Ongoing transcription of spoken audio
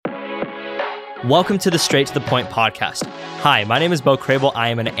Welcome to the Straight to the Point podcast. Hi, my name is Bo Crable. I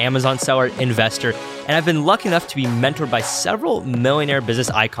am an Amazon seller, investor, and I've been lucky enough to be mentored by several millionaire business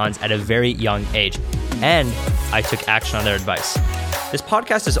icons at a very young age, and I took action on their advice. This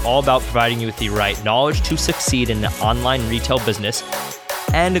podcast is all about providing you with the right knowledge to succeed in the online retail business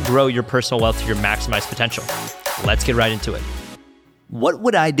and grow your personal wealth to your maximized potential. Let's get right into it. What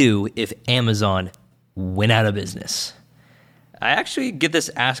would I do if Amazon went out of business? I actually get this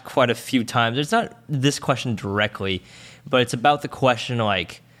asked quite a few times. It's not this question directly, but it's about the question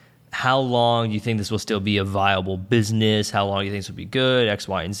like, how long do you think this will still be a viable business? How long do you think this will be good? X,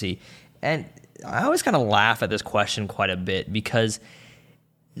 Y, and Z. And I always kind of laugh at this question quite a bit because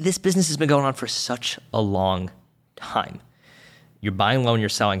this business has been going on for such a long time. You're buying low and you're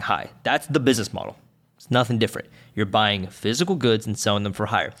selling high. That's the business model. It's nothing different. You're buying physical goods and selling them for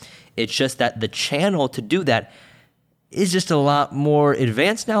higher. It's just that the channel to do that is just a lot more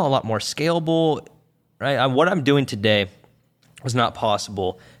advanced now, a lot more scalable, right? What I'm doing today was not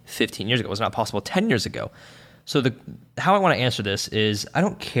possible 15 years ago. It was not possible 10 years ago. So how I want to answer this is I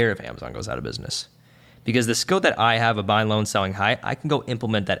don't care if Amazon goes out of business because the skill that I have of buying low and selling high, I can go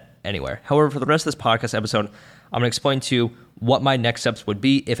implement that anywhere. However, for the rest of this podcast episode, I'm going to explain to you what my next steps would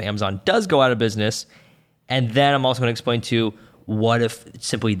be if Amazon does go out of business. And then I'm also going to explain to you what if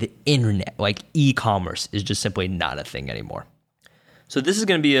simply the internet, like e-commerce, is just simply not a thing anymore? So this is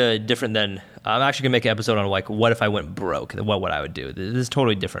going to be different than, I'm actually going to make an episode on like, what if I went broke? What would I would do? This is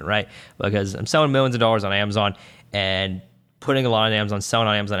totally different, right? Because I'm selling millions of dollars on Amazon and putting a lot on Amazon, selling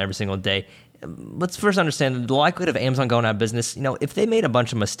on Amazon every single day. Let's first understand the likelihood of Amazon going out of business. You know, if they made a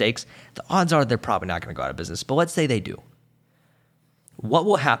bunch of mistakes, the odds are they're probably not going to go out of business. But let's say they do. What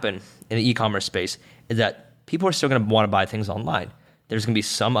will happen in the e-commerce space is that people are still going to want to buy things online. There's going to be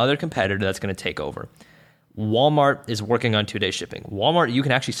some other competitor that's going to take over. Walmart is working on 2-day shipping. Walmart, you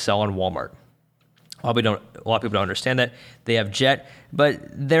can actually sell on Walmart. A lot of people don't understand that. They have Jet, but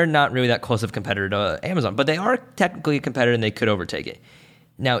they're not really that close of a competitor to Amazon. But they are technically a competitor and they could overtake it.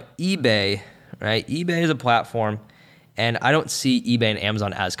 Now, eBay, right? eBay is a platform, and I don't see eBay and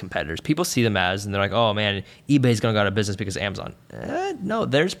Amazon as competitors. People see them as, and they're like, oh man, eBay's going to go out of business because of Amazon. No,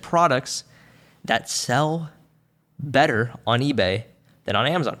 there's products that sell better on eBay than on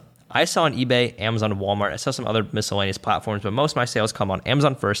Amazon. I sell on eBay, Amazon, and Walmart. I sell some other miscellaneous platforms, but most of my sales come on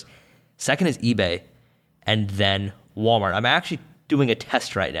Amazon first. Second is eBay, and then Walmart. I'm actually doing a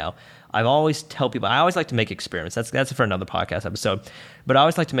test right now. I always like to make experiments. That's for another podcast episode. But I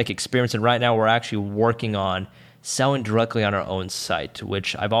always like to make experiments, and right now we're actually working on selling directly on our own site,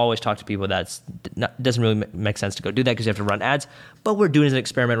 which I've always talked to people doesn't really make sense to go do that because you have to run ads. But we're doing it as an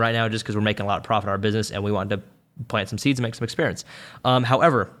experiment right now just because we're making a lot of profit in our business and we want to plant some seeds and make some experience.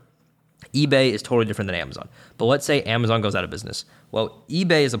 However, eBay is totally different than Amazon. But let's say Amazon goes out of business. Well,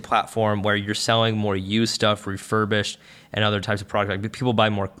 eBay is a platform where you're selling more used stuff, refurbished, and other types of products. Like people buy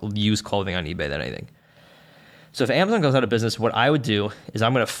more used clothing on eBay than anything. So if Amazon goes out of business, what I would do is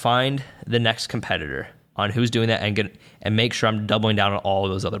I'm going to find the next competitor on who's doing that and make sure I'm doubling down on all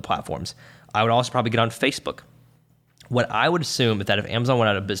of those other platforms. I would also probably get on Facebook. What I would assume is that if Amazon went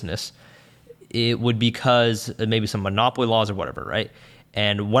out of business, it would be because maybe some monopoly laws or whatever, right?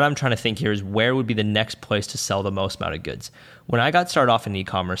 And what I'm trying to think here is where would be the next place to sell the most amount of goods? When I got started off in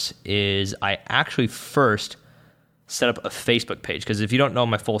e-commerce is I actually first set up a Facebook page because if you don't know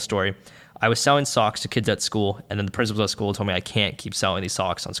my full story, I was selling socks to kids at school, and then the principals at school told me I can't keep selling these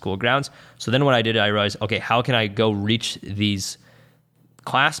socks on school grounds. So then what I did, I realized, okay, how can I go reach these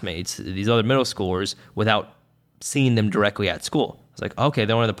classmates, these other middle schoolers, without seeing them directly at school? I was like, okay,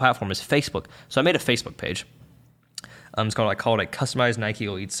 then one of the platform is Facebook. So I made a Facebook page. It's called, I call it Customized Nike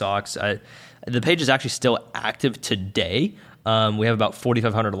Elite Socks. The page is actually still active today. We have about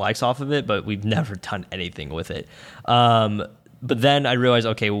 4,500 likes off of it, but we've never done anything with it. But then I realized,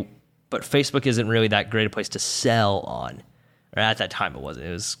 okay, but Facebook isn't really that great a place to sell on. Or at that time it wasn't.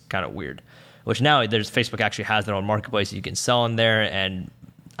 It was kind of weird. Which now Facebook actually has their own marketplace you can sell on there, and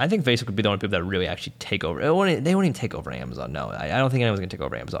I think Facebook would be the only people that really actually take over. They won't even take over Amazon. No, I don't think anyone's going to take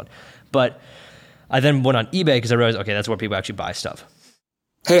over Amazon. But I then went on eBay because I realized, okay, that's where people actually buy stuff.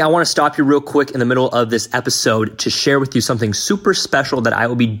 Hey, I want to stop you real quick in the middle of this episode to share with you something super special that I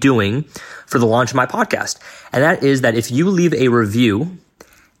will be doing for the launch of my podcast. And that is that if you leave a review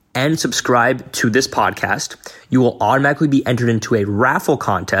and subscribe to this podcast, you will automatically be entered into a raffle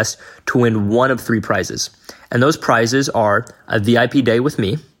contest to win one of 3 prizes. And those prizes are a VIP day with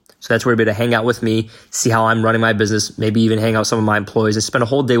me. So that's where you'll be able to hang out with me, see how I'm running my business, maybe even hang out with some of my employees and spend a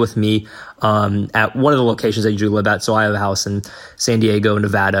whole day with me at one of the locations I usually live at. So I have a house in San Diego,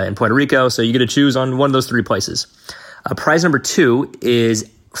 Nevada, and Puerto Rico. So you get to choose on one of those 3 places. Prize number 2 is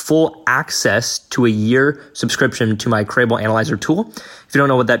full access to a year subscription to my Credible Analyzer tool. If you don't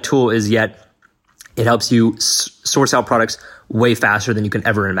know what that tool is yet, it helps you source out products way faster than you can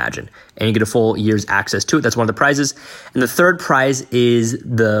ever imagine. And you get a full year's access to it. That's one of the prizes. And the third prize is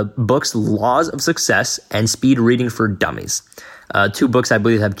the books Laws of Success and Speed Reading for Dummies. 2 books I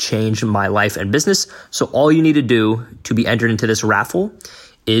believe have changed my life and business. So all you need to do to be entered into this raffle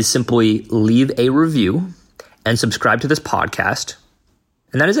is simply leave a review and subscribe to this podcast.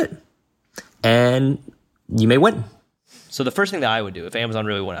 And that is it. And you may win. So the first thing that I would do if Amazon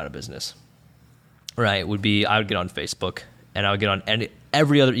really went out of business, right, would be I would get on Facebook and I would get on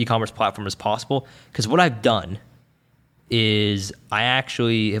every other e-commerce platform as possible. Because what I've done is I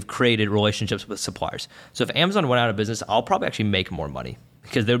actually have created relationships with suppliers. So if Amazon went out of business, I'll probably actually make more money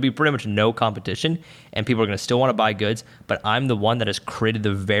because there would be pretty much no competition and people are going to still want to buy goods. But I'm the one that has created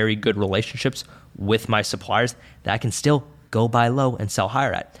the very good relationships with my suppliers that I can still go buy low and sell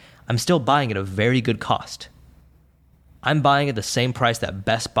higher at. I'm still buying at a very good cost. I'm buying at the same price that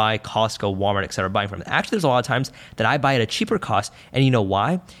Best Buy, Costco, Walmart, etc. are buying from. Actually, there's a lot of times that I buy at a cheaper cost. And you know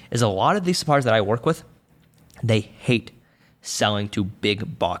why? Is a lot of these suppliers that I work with, they hate selling to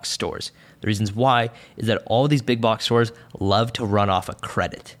big box stores. The reasons why is that all these big box stores love to run off a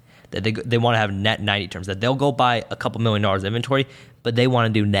credit. That they want to have net 90 terms. That they'll go buy a couple $1 million of inventory, but they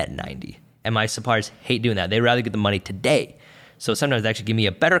want to do net 90. And my suppliers hate doing that. They'd rather get the money today. So sometimes they actually give me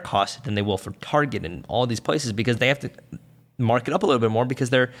a better cost than they will for Target and all these places because they have to mark it up a little bit more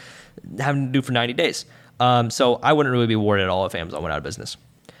because they're having to do for 90 days. So I wouldn't really be worried at all if Amazon went out of business.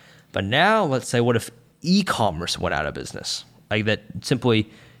 But now let's say, what if e-commerce went out of business? Like that simply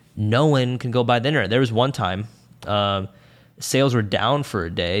no one can go buy the internet. There was one time sales were down for a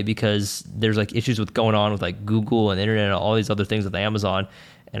day because there's like issues with going on with like Google and the internet and all these other things with Amazon.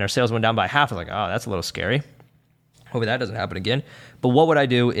 And our sales went down by half. I was like, oh, that's a little scary. Hopefully that doesn't happen again. But what would I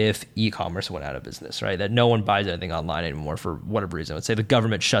do if e-commerce went out of business, right? That no one buys anything online anymore for whatever reason. Let's say the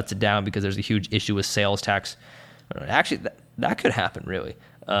government shuts it down because there's a huge issue with sales tax. Actually, that could happen, really.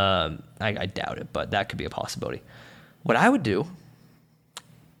 I doubt it, but that could be a possibility. What I would do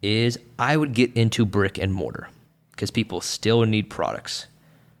is I would get into brick and mortar because people still need products,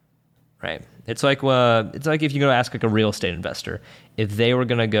 right? It's like if you go ask like a real estate investor, if they were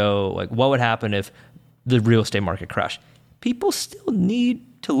going to go, like, what would happen if the real estate market crashed? People still need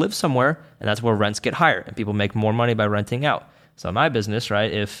to live somewhere, and that's where rents get higher, and people make more money by renting out. So in my business,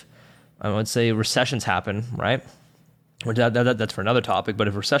 right, if I would say recessions happen, right, that's for another topic, but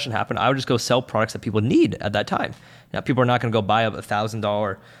if recession happened, I would just go sell products that people need at that time. Now, people are not going to go buy up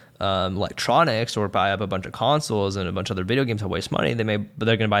 $1,000 electronics or buy up a bunch of consoles and a bunch of other video games that waste money. But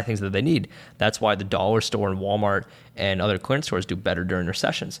they're going to buy things that they need. That's why the dollar store and Walmart and other clearance stores do better during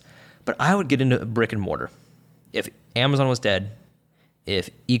recessions. But I would get into brick and mortar. If Amazon was dead, if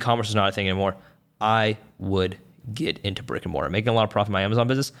e-commerce is not a thing anymore, I would get into brick and mortar. Making a lot of profit in my Amazon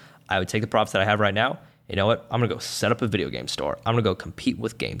business, I would take the profits that I have right now. You know what? I'm going to go set up a video game store. I'm going to go compete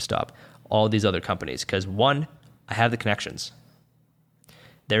with GameStop, all these other companies. Because one, I have the connections.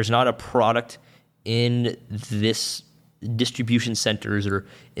 There's not a product in this distribution centers or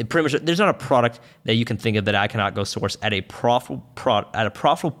pretty much there's not a product that you can think of that I cannot go source at a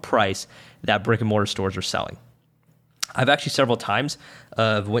profitable price that brick and mortar stores are selling. I've actually several times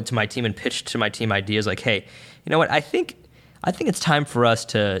went to my team and pitched to my team ideas like, hey, you know what? I think it's time for us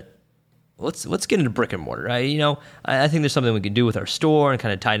to let's get into brick and mortar. I think there's something we can do with our store and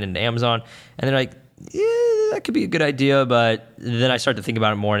kind of tie it into Amazon. And they're like, yeah, that could be a good idea. But then I start to think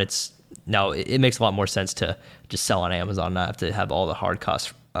about it more, and it makes a lot more sense to just sell on Amazon, not have to have all the hard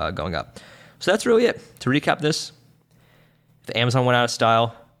costs going up. So that's really it. To recap this, if Amazon went out of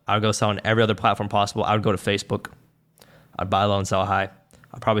style, I would go sell on every other platform possible. I would go to Facebook. I'd buy low and sell high.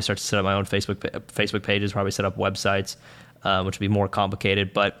 I'd probably start to set up my own Facebook pages, probably set up websites, which would be more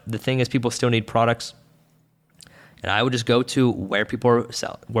complicated. But the thing is, people still need products. And I would just go to where people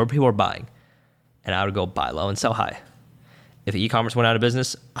are buying. And I would go buy low and sell high. If e-commerce went out of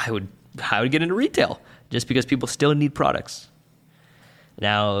business, I would get into retail just because people still need products.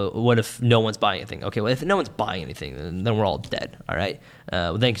 Now, what if no one's buying anything? Okay, well, if no one's buying anything, then we're all dead, all right?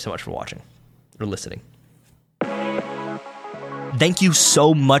 Well, thank you so much for watching or listening. Thank you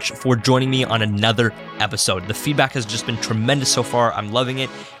so much for joining me on another episode. The feedback has just been tremendous so far. I'm loving it.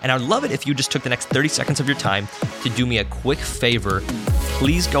 And I'd love it if you just took the next 30 seconds of your time to do me a quick favor.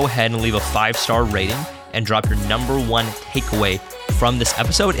 Please go ahead and leave a 5-star rating and drop your number one takeaway from this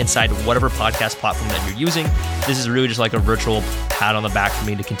episode inside whatever podcast platform that you're using. This is really just like a virtual pat on the back for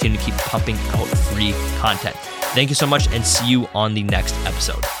me to continue to keep pumping out free content. Thank you so much, and see you on the next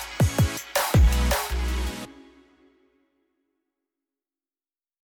episode.